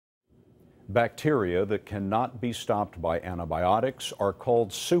Bacteria that cannot be stopped by antibiotics are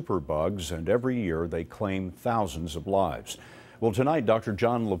called superbugs, and every year they claim thousands of lives. Well, tonight, Dr.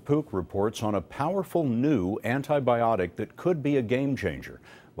 Jon LaPook reports on a powerful new antibiotic that could be a game changer.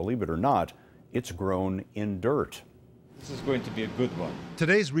 Believe it or not, it's grown in dirt. This is going to be a good one.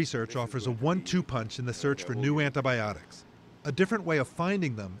 Today's research offers a 1-2 punch in the search for new antibiotics, a different way of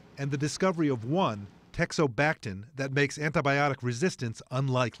finding them, and the discovery of one, Teixobactin, that makes antibiotic resistance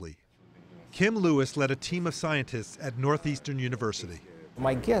unlikely. Kim Lewis led a team of scientists at Northeastern University.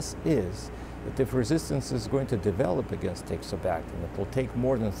 My guess is that if resistance is going to develop against Teixobactin, it will take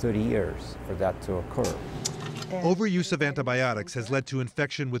more than 30 years for that to occur. Overuse of antibiotics has led to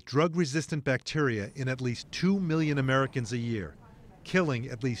infection with drug-resistant bacteria in at least 2 million Americans a year, killing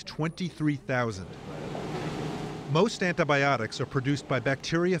at least 23,000. Most antibiotics are produced by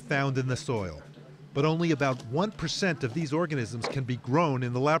bacteria found in the soil, but only about 1% of these organisms can be grown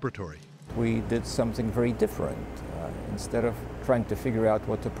in the laboratory. We did something very different. Instead of trying to figure out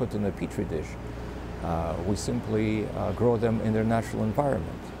what to put in a petri dish, we simply grow them in their natural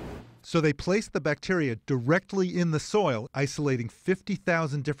environment. So they placed the bacteria directly in the soil, isolating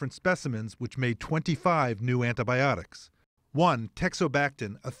 50,000 different specimens, which made 25 new antibiotics. One,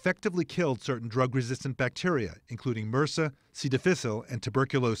 Teixobactin, effectively killed certain drug-resistant bacteria, including MRSA, C. difficile, and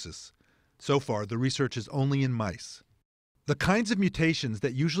tuberculosis. So far, the research is only in mice. The kinds of mutations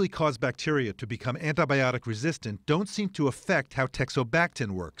that usually cause bacteria to become antibiotic resistant don't seem to affect how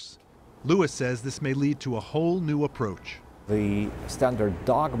Teixobactin works. Lewis says this may lead to a whole new approach. The standard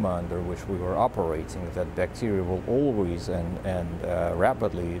dogma under which we were operating, that bacteria will always and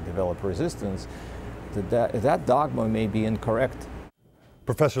rapidly develop resistance, that dogma may be incorrect.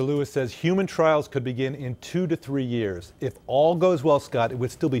 Professor Lewis says human trials could begin in 2 to 3 years. If all goes well, Scott, it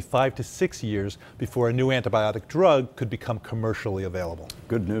would still be 5 to 6 years before a new antibiotic drug could become commercially available.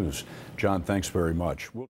 Good news. John, thanks very much.